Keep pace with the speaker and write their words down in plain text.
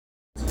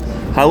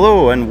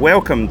Hello and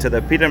welcome to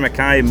the Peter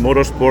Mackay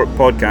Motorsport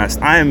Podcast.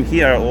 I am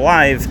here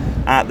live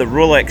at the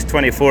Rolex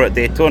 24 at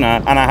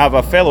Daytona and I have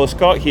a fellow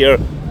Scot here,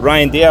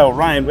 Ryan Dalziel.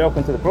 Ryan,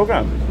 welcome to the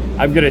programme.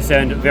 I'm going to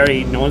sound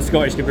very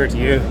non-Scottish compared to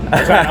you.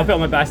 I'll put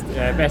on my best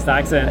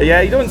accent.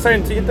 Yeah, you don't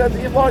sound too...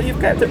 You've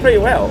kept it pretty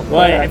well.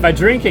 Well, if I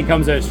drink, it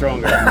comes out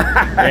stronger.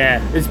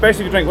 Yeah.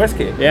 Especially if you drink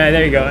whiskey. Yeah,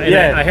 there you go. And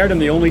yeah. I heard I'm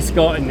the only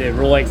Scot in the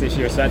Rolex this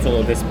year, so that's a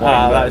little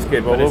disappointing. That's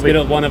good. But it's good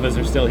that one of us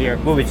are still here.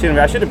 We'll be tuning.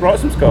 I should have brought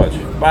some Scotch.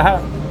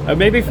 But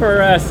maybe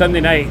for Sunday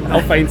night,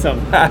 I'll find some.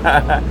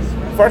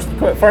 First,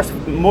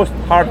 most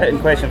hard-hitting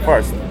question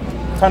first.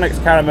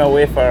 Tunnocks caramel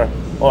wafer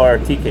or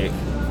tea cake?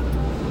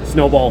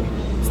 Snowball.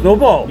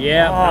 Snowball?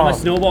 Yeah, I'm a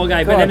snowball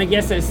guy, but then I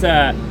guess it's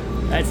a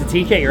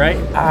tea cake, right?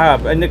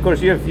 And of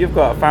course you've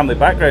got a family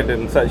background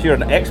and such. You're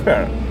an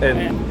expert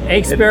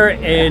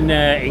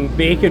in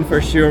bacon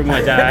for sure with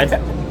my dad.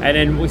 And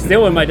then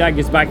still when my dad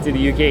gets back to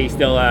the UK, he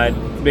still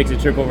makes a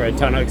trip over to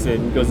Tunnocks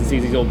and goes and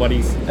sees his old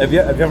buddies. Have you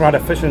ever had a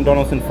Fisher &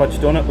 Donaldson fudge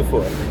donut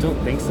before? I don't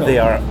think so. They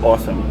are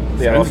awesome.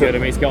 Sounds good. I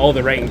mean, it's got all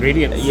the right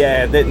ingredients.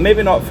 Yeah,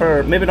 maybe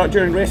not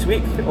during race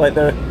week.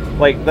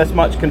 Like this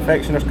much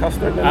confectioner's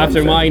custard.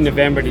 After my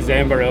November,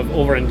 December of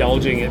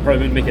overindulging, it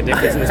probably wouldn't make a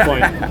difference at this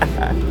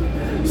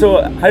point.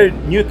 So,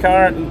 new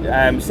car,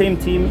 same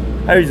team.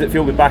 How does it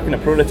feel to be back in a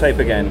prototype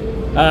again?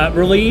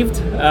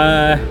 Relieved.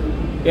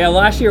 Yeah,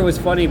 last year was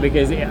funny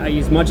because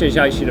as much as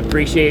I should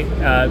appreciate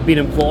being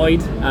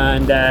employed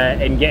and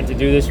getting to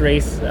do this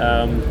race,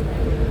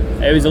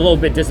 it was a little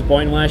bit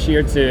disappointing last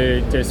year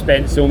to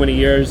spend so many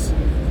years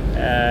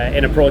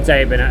in a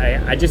prototype, and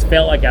I just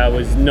felt like I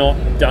was not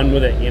done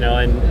with it,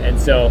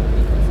 and so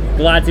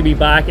glad to be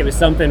back. It was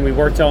something we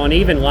worked on.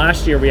 Even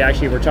last year we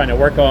actually were trying to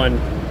work on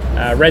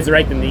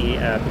resurrecting the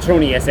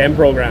Petroni SM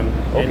program.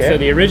 Okay. And so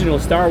the original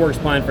Star Wars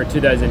plan for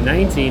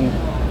 2019,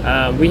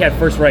 we had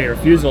first right of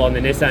refusal on the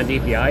Nissan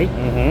DPI.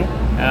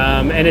 Mm-hmm.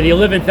 And at the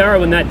 11th hour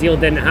when that deal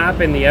didn't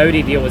happen, the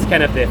Audi deal was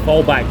kind of the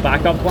fallback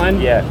backup plan.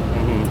 Yeah.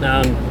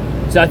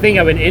 Mm-hmm. So I think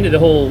I went into the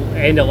whole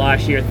end of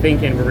last year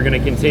thinking we were going to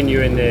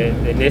continue in the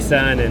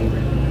Nissan, and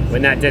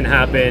when that didn't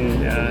happen,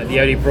 the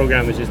Audi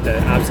program was just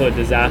an absolute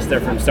disaster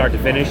from start to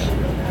finish.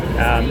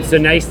 So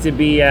nice to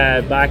be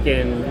back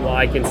in what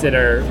I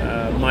consider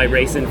my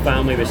racing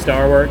family with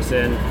Star Wars,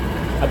 and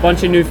a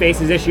bunch of new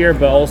faces this year,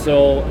 but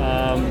also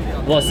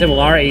a lot of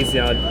similarities.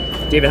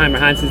 David Heimer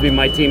Hansen's been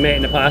my teammate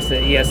in the past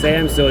at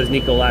ESM, so is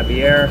Nico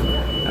Lapierre.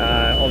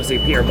 Obviously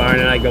Peter Barron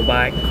and I go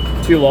back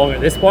too long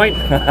at this point.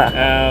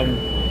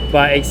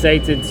 But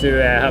excited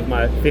to have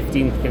my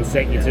 15th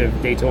consecutive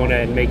Daytona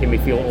and making me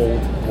feel old.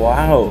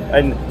 Wow.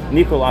 And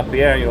Nico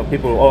Lapierre,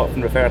 people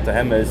often refer to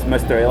him as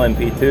Mr.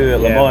 LMP2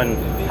 at Le Mans.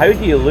 How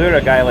do you lure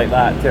a guy like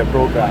that to a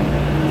program?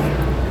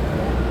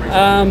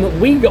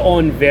 We got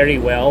on very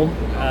well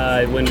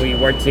when we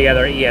worked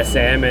together at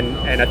ESM,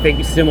 and I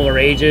think similar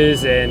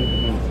ages, and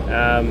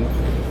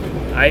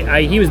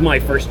he was my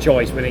first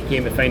choice when it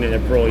came to finding a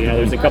pro. There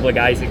was a couple of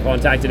guys that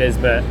contacted us,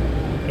 but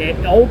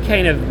it all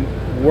kind of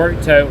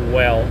worked out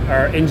well.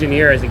 Our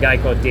engineer is a guy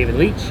called David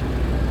Leach.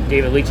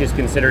 David Leach is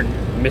considered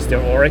Mr.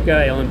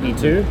 Orica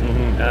LMP2.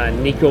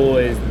 Mm-hmm. Nico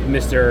is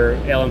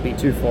Mr.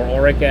 LMP2 for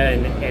Orica,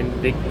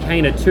 and the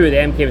kind of two of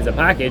them came as a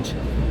package.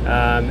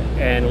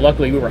 And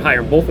luckily we were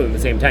hiring both of them at the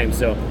same time.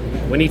 So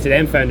when each of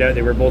them found out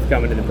they were both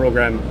coming to the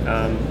program,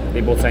 they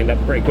both signed up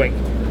pretty quick.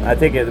 I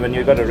think when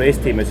you've got a race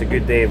team, it's a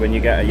good day when you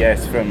get a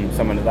yes from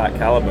someone of that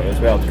caliber as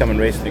well to come and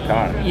race the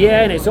car.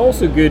 Yeah, and it's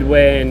also good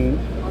when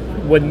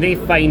they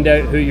find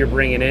out who you're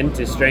bringing in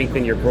to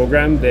strengthen your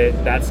program,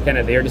 that's kind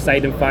of their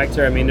deciding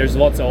factor. I mean, there's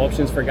lots of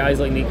options for guys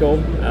like Nico,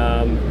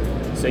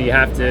 so you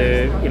have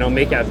to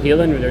make it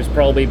appealing. There's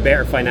probably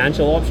better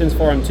financial options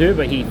for him too,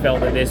 but he felt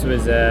that this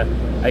was a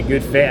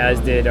good fit, as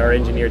did our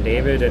engineer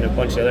David and a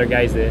bunch of other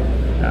guys that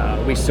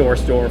we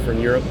sourced over from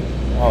Europe.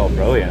 Oh,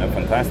 brilliant.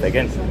 Fantastic.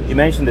 And you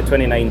mentioned the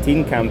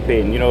 2019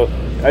 campaign. The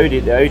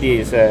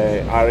Audi's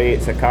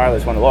R8's a car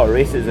that's won a lot of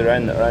races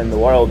around the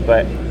world,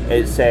 but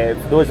it's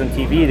for those on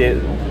TV,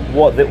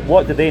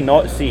 what did they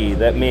not see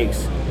that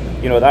makes,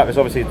 that was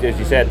obviously, as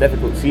you said, a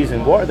difficult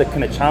season. What are the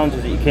kind of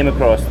challenges that you came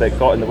across that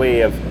got in the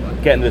way of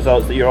getting the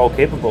results that you're all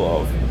capable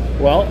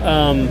of? Well,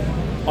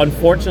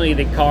 unfortunately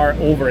the car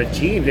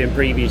overachieved in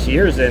previous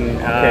years, and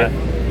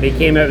they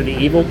came out with the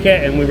Evo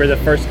kit, and we were the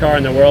first car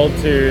in the world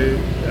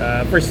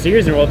first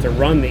series in the world to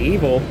run the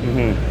Evo.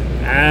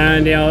 Mm-hmm.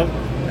 And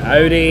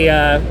Audi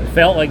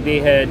felt like they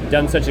had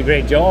done such a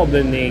great job,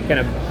 and they kind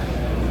of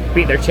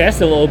beat their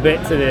chest a little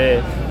bit to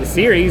the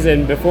series,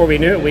 and before we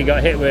knew it we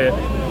got hit with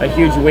a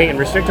huge weight and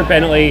restrictor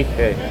penalty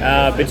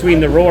between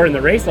the roar and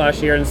the race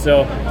last year, and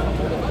so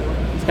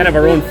it's kind of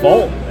our own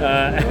fault,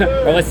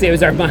 or let's say it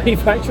was our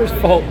manufacturer's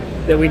fault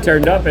that we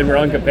turned up and were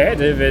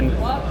uncompetitive, and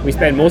we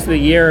spent most of the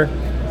year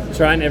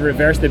trying to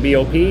reverse the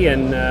BOP,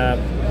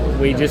 and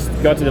we just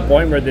got to the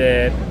point where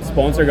the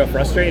sponsor got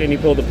frustrated and he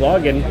pulled the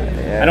plug, and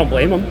I don't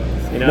blame him.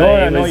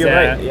 No, you're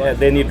right. Yeah,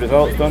 they need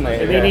results, don't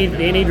they?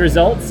 They need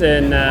results,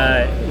 and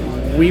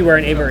we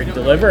weren't able to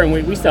deliver, and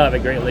we still have a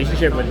great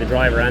relationship with the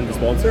driver and the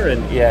sponsor,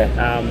 and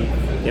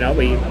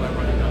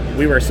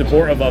we were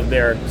supportive of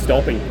their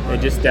stopping.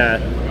 It just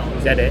said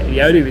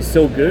the Audi was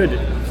so good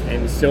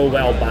and so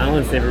well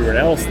balanced everywhere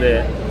else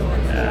that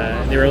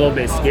they were a little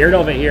bit scared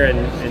of it here,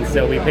 and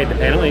so we paid the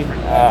penalty.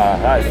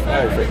 That's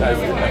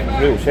a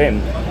real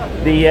shame.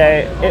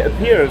 It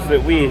appears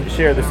that we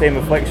share the same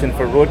affliction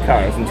for road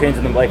cars and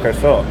changing them like our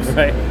socks.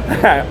 Right.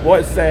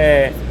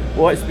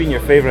 What's been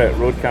your favourite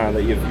road car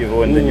that you've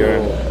owned in your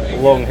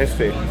long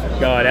history?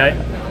 God,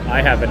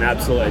 I have an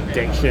absolute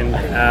addiction.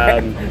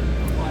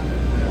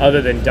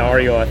 Other than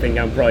Dario, I think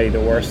I'm probably the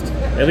worst.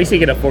 At least he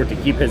can afford to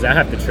keep his. I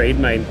have to trade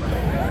mine.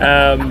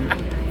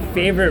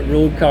 Favorite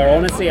road car,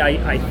 honestly,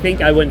 I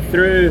think I went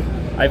through.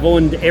 I've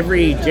owned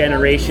every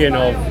generation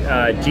of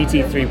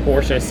GT3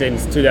 Porsche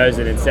since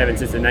 2007,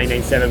 since the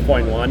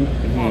 997.1.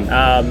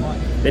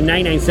 The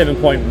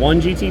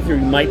 997.1 GT3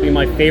 might be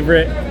my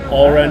favorite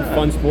all-around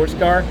fun sports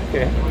car.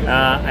 Okay.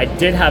 I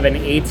did have an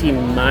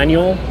 18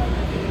 manual,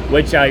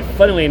 which I,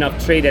 funnily enough,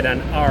 traded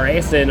an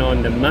RS in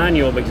on the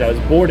manual because I was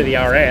bored of the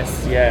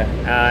RS. Yeah.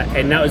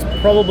 And that was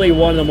probably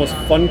one of the most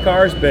fun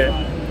cars, but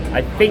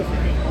I think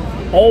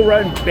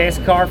all-round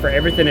best car for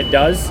everything it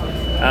does,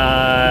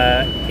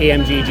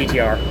 AMG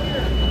GTR.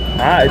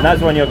 And that's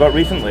the one you got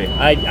recently?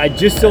 I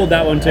just sold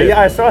that one too.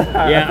 Yeah, I saw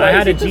that. Yeah, I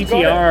had a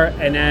GTR,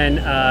 and then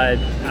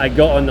I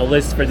got on the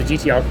list for the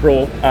GTR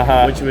Pro,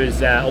 which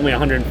was only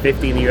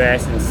 150 in the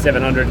US and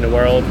 700 in the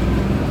world.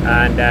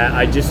 And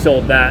I just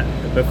sold that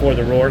before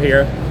the Roar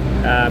here.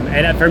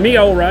 And for me,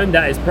 all round,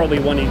 that is probably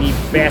one of the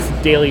best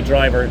daily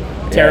driver,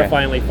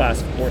 terrifyingly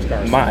fast sports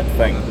cars. Mad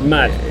thing.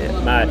 Mad.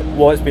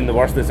 What's been the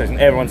worst decision?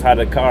 Everyone's had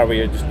a car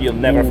where you'll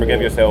never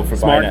forgive yourself for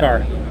buying it.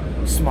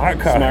 Smart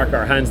car. Smart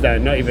car, hands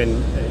down. Not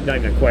even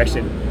a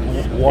question.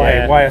 Why?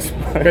 Yeah. Why a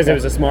smart car? Because it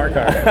was a smart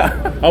car.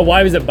 Oh,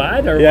 why was it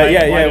bad? Or why did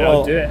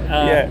I do it?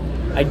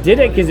 I did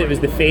it because it was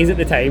the phase at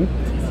the time,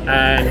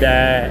 and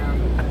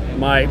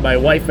my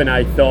wife and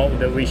I thought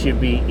that we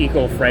should be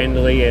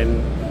eco-friendly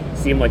and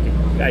seemed like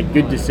a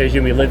good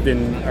decision. We lived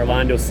in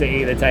Orlando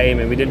City at the time,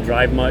 and we didn't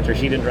drive much, or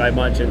she didn't drive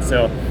much, and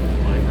so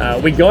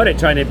we got it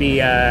trying to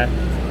be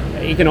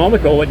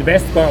economical. What the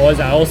best part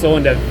was, I also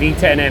owned a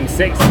V10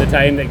 M6 at the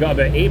time that got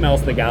about 8 miles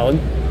to the gallon,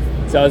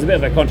 so it was a bit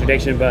of a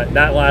contradiction, but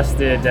that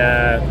lasted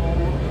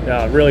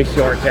really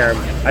short term.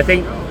 I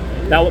think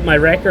that my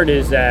record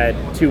is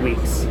 2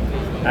 weeks.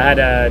 I had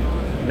a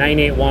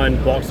 981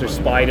 Boxster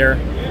Spider,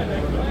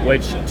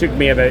 which took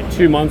me about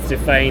 2 months to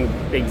find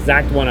the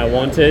exact one I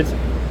wanted,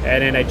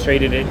 and then I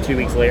traded it 2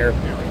 weeks later.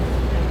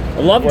 I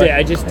loved it.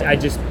 I just couldn't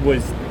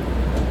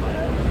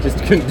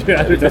do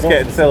it. Just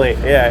getting silly,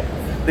 yeah.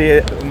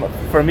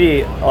 For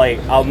me, like,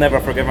 I'll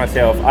never forgive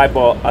myself. I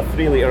bought a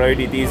 3-litre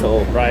Audi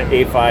diesel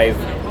A5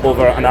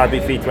 over an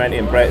RB320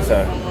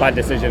 Impreza. Bad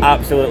decision.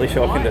 Absolutely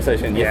shocking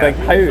decision. You think,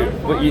 how?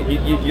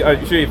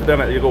 I'm sure you've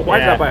done it. You go, why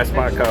did I buy a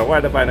smart car? Why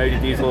did I buy an Audi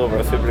diesel over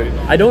a Subaru?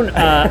 I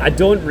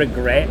don't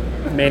regret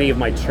many of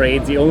my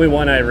trades. The only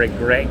one I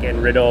regret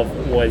getting rid of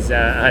was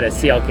I had a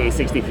CLK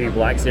 63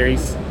 Black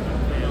Series.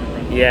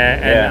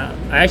 I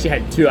actually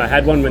had two. I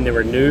had one when they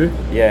were new.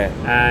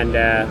 And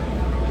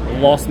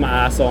lost my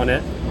ass on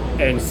it,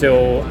 and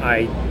so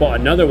I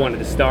bought another one at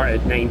the start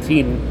at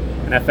 19,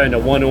 and I found a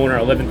one owner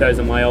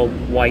 11,000 mile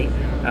white,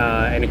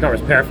 and the car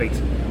was perfect,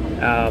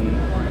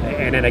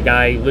 and then a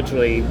guy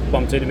literally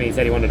bumped into me and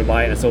said he wanted to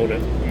buy it, and I sold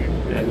it,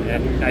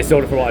 and I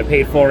sold it for what I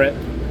paid for it,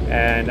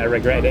 and I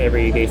regretted it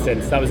every day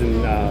since. That was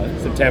in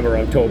September or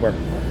October.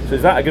 So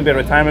is that going to be a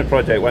retirement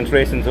project once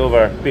racing's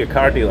over? Be a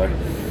car dealer?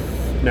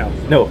 No.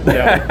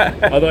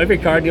 Although every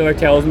car dealer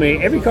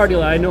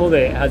I know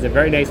that has a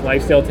very nice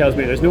lifestyle tells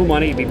me there's no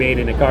money to be made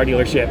in a car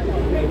dealership.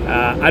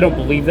 I don't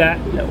believe that.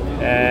 No.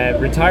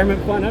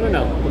 Retirement plan? I don't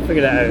know. We'll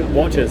figure that out.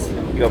 Watches.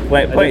 You got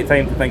plenty of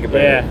time to think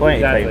about it.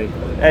 Plenty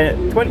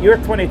of time. Your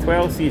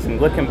 2012 season,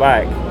 looking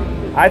back,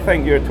 I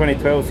think your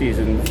 2012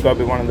 season's got to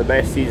be one of the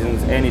best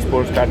seasons any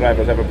sports car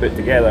driver's ever put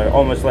together.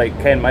 Almost like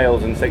 10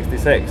 miles in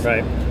 66.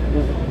 Right.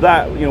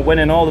 That,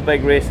 winning all the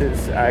big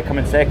races,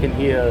 coming second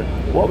here.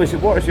 What was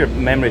your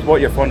memories? What are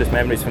your fondest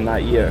memories from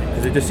that year?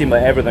 Because it just seemed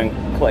like everything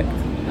clicked.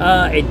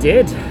 It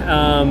did,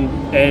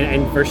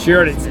 and for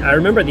sure. I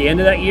remember at the end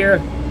of that year,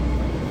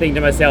 thinking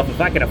to myself, if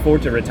I could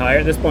afford to retire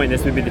at this point,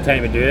 this would be the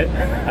time to do it.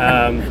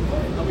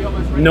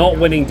 Not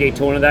winning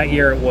Daytona that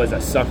year was a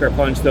sucker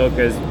punch, though,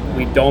 because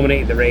we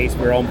dominated the race.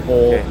 We were on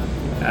pole. Okay.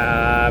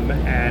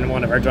 And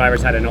one of our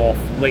drivers had an off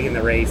late in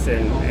the race,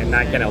 and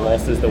that kind of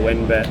lost us the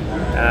win, but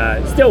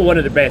still one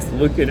of the best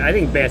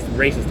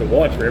races to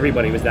watch for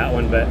everybody was that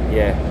one. But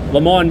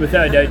Le Mans,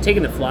 without a doubt,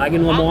 taking the flag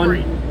in Le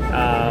Mans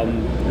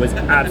was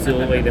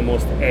absolutely the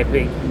most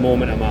epic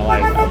moment of my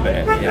life. I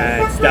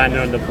bet. Standing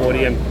on the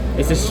podium.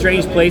 It's a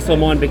strange place, Le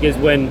Mans, because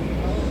when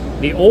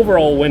the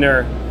overall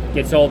winner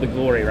gets all the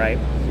glory, right?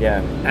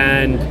 Yeah.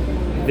 And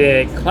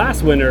the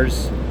class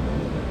winners,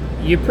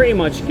 you pretty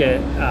much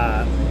get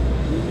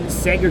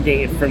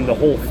segregated from the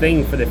whole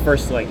thing for the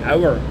first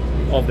hour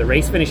of the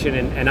race finishing,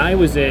 and I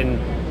was in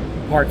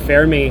Parc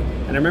Ferme,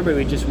 and I remember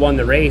we just won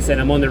the race, and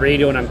I'm on the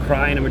radio and I'm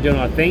crying and we're doing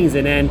all the things,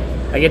 and then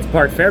I get to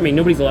Parc Ferme,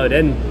 nobody's allowed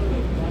in,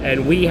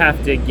 and we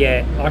have to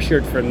get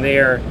ushered from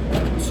there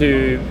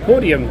to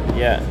podium.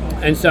 Yeah.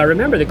 And so I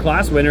remember the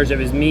class winners, it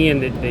was me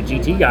and the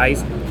GT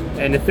guys,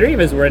 and the three of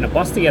us were in a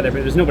bus together, but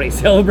there was nobody to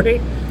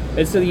celebrate.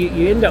 And so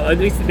you end up, at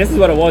least this is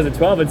what it was at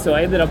 12, and so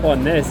I ended up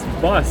on this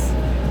bus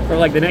for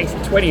like the next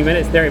 20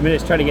 minutes, 30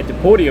 minutes trying to get to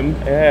podium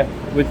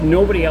with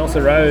nobody else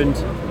around.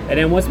 And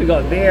then once we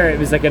got there, it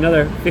was like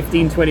another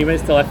 15, 20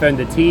 minutes till I found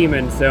the team.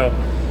 And so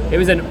it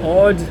was an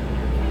odd,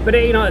 but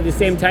you know, at the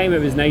same time, it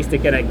was nice to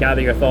kind of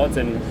gather your thoughts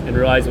and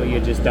realize what you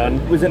had just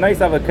done. Was it nice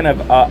to have a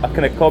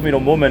kind of communal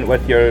moment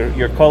with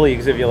your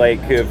colleagues, if you like,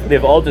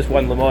 they've all just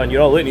won Le Mans, and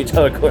you're all looking at each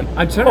other going,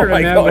 I'm trying to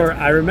remember.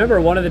 I remember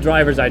one of the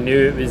drivers I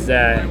knew. It was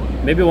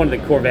maybe one of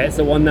the Corvettes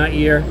that won that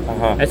year.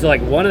 And so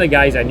like one of the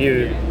guys I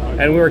knew,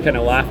 and we were kind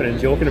of laughing and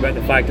joking about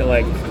the fact that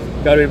like,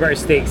 God, we better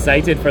stay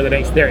excited for the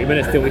next 30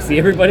 minutes till we see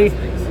everybody.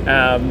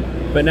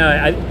 But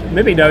now,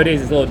 maybe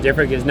nowadays it's a little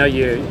different because now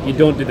you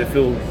don't do the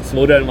full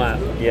slowdown lap.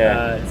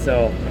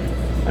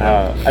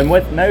 And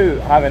with now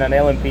having an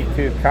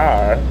LMP2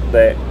 car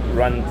that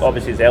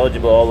obviously is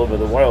eligible all over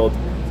the world,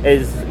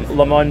 is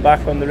Le Mans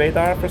back on the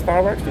radar for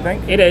Star Wars, do you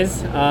think? It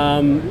is,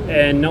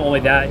 and not only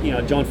that, you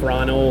know, John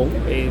Ferrano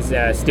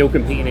is still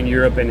competing in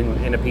Europe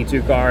in a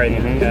P2 car,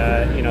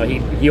 and you know,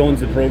 he owns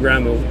the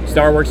program.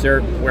 Star Wars,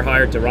 we're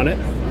hired to run it.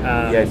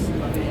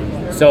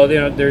 So you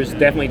know, there's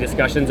definitely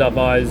discussions of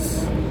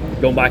us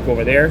going back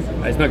over there.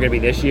 It's not going to be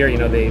this year. You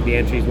know, the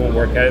entries won't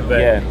work out.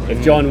 But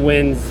if John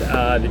wins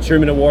the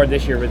Truman Award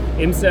this year with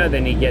IMSA,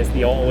 then he gets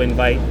the auto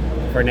invite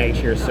for next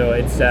year. So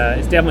it's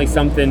definitely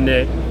something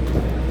that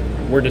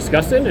we're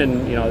discussing,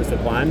 and you know, it's the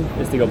plan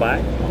is to go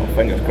back. Oh,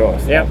 fingers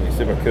crossed. Yeah, that'd be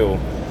super cool.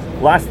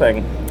 Last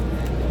thing,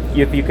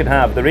 if you could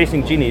have, the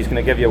racing genie is going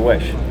to give you a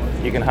wish.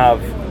 You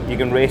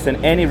can race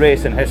in any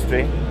race in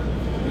history.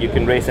 You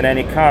can race in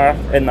any car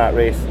in that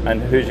race,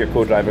 and who's your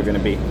co-driver going to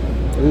be?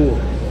 Ooh,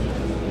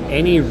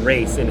 any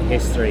race in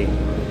history.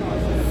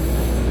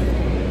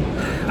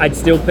 I'd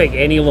still pick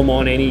any Le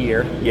Mans any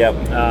year. Yep.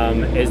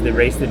 Is the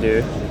race to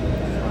do.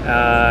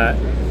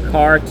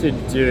 Car to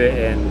do it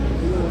in.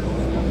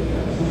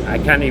 I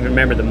can't even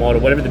remember the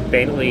model. Whatever the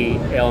Bentley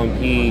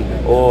LMP.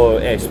 Oh,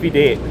 Speed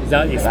 8. Is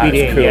that the That's Speed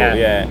 8? cool.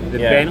 Yeah. The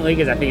Bentley,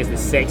 because I think it's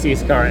the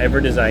sexiest car ever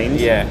designed.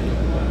 Yeah.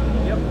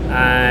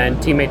 And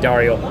teammate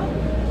Dario.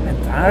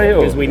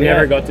 Because we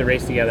never got to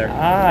race together,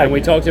 and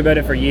we talked about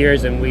it for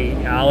years, and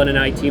Alan and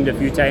I teamed a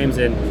few times,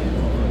 and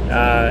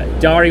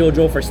Dario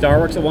drove for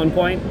Starworks at one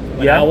point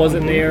when I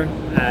wasn't there,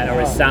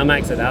 or was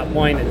Samax at that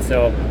point, and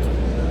so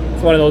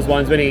it's one of those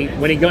ones when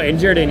he got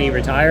injured and he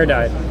retired.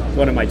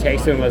 One of my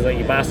texts to him was like,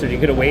 "You bastard! You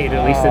could have waited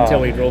at least until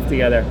we drove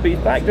together." But he's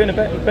back doing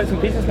bits and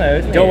pieces now,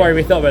 isn't he? Don't worry,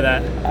 we thought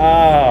about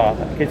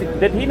that.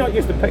 Did he not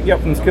used to pick you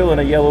up from school in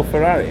a yellow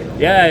Ferrari?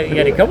 Yeah, he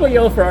had a couple of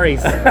yellow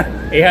Ferraris.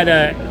 he had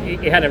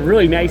a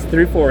really nice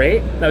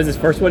 348. That was his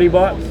first one he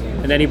bought,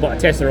 and then he bought a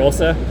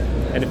Testarossa,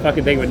 and the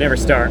fucking thing would never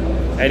start.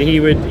 And he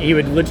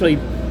would literally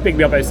pick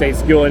me up outside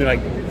school and like,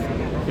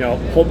 you know,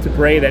 hope to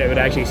pray that it would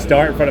actually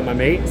start in front of my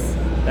mates.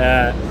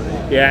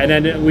 And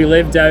then we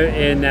lived out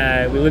in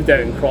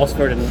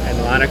Crossford and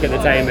Lanark at the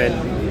time,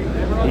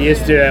 and he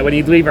used to when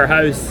he'd leave our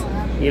house,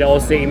 he'd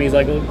always say to me, he's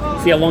like,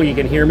 "See how long you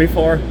can hear me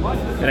for?"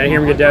 And I'd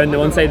hear him go down the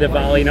one side of the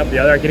valley and up the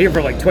other. I could hear him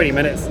for like 20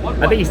 minutes.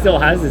 I think he still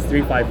has his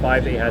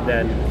 355 that he had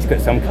then. He's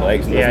got some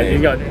collection. Yeah,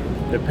 he's got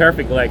the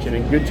perfect collection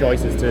and good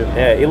choices too.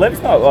 Yeah, he lives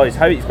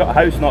he's got a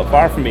house not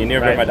far from me,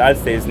 near where my dad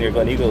stays, near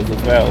Glen Eagles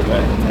as well.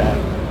 But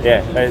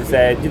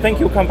do you think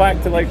he'll come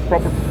back to like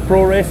proper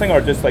pro racing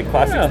or just like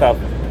classic stuff?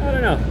 I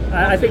don't know.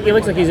 I think he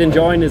looks like he's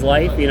enjoying his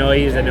life. You know,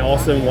 he's an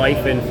awesome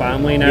wife and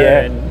family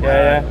now.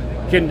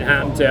 Couldn't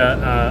happen to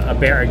a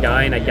better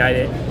guy, and a guy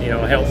that, you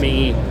know, helped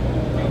me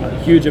a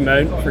huge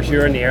amount for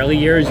sure in the early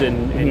years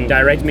and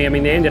directed me. I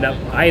mean, I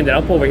ended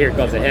up over here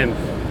because of him.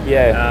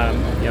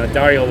 You know,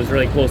 Dario was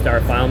really close to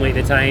our family at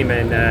the time,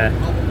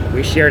 and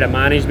we shared a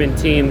management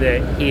team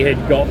that he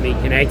had got me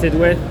connected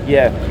with.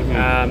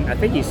 I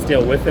think he's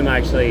still with them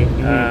actually.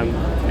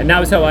 And that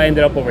was how I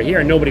ended up over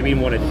here. Nobody even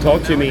wanted to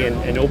talk to me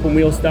in open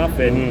wheel stuff,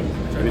 and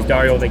it was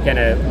Dario that kind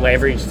of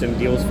leveraged some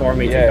deals for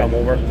me to come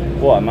over.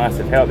 What a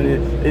massive help!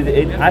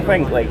 I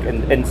think like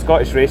in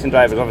Scottish racing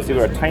drivers, obviously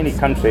we're a tiny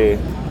country,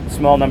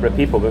 small number of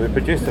people, but we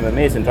produce some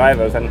amazing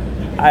drivers, and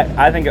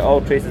I think it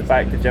all traces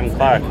back to Jim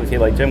Clark. You see,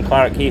 like Jim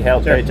Clark, he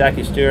helped out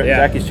Jackie Stewart.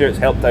 Jackie Stewart's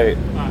helped out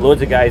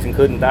loads of guys,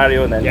 including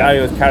Dario, and then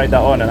Dario's carried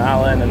that on, and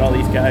Alan, and all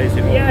these guys.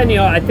 You know. Yeah, and you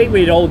know, I think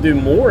we'd all do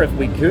more if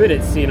we could.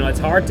 It's, you know, it's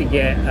hard to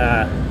get.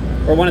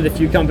 We're one of the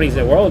few companies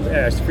in the world,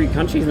 few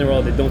countries in the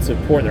world that don't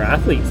support their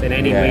athletes in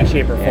any way,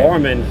 shape, or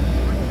form. And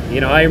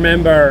you know, I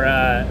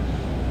remember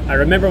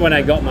when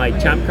I got my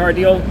Champ Car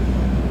deal,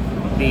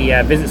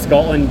 the Visit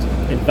Scotland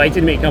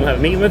invited me to come have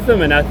a meeting with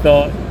them, and I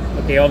thought,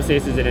 okay, obviously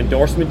this is an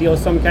endorsement deal of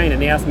some kind,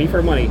 and they asked me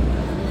for money.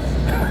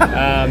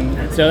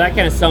 So that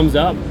kind of sums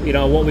up, you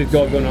know, what we've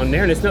got going on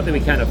there. And it's not that we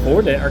can't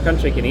afford it. Our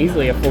country can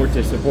easily afford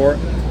to support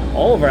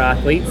all of our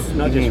athletes,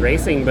 not just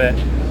racing, but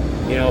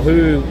you know,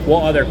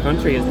 what other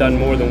country has done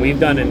more than we've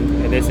done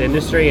in this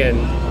industry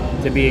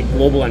and to be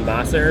global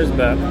ambassadors.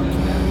 But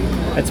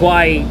that's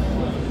why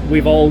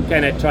we've all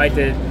kind of tried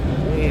to,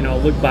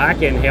 look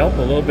back and help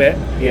a little bit.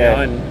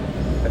 And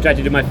I've tried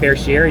to do my fair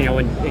share.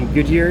 In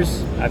good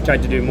years, I've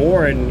tried to do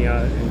more, and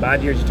in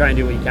bad years, you try and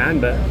do what you can.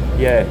 But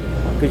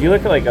because you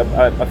look at like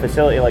a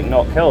facility like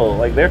Knock Hill,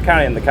 like they're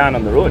carrying the can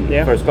on their own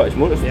for Scottish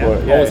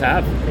motorsport. Always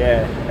have.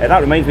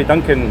 That reminds me.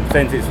 Duncan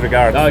sends his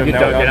regards. Oh, good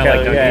Duncan. I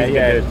like Duncan. He's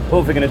good.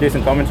 Hopefully, going to do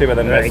some commentary with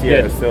him this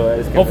year.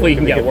 So hopefully, you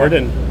can get a word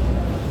in.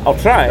 I'll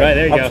try. Right,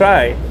 there you I'll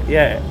try.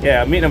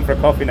 Yeah. I'm meeting him for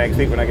coffee next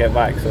week when I get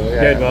back. So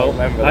good. Well,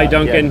 hi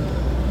Duncan.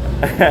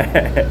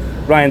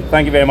 Ryan,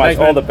 thank you very much.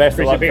 Thanks, all the best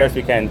of luck Appreciate this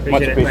weekend. Appreciate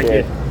Much it.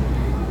 appreciated. Thank you.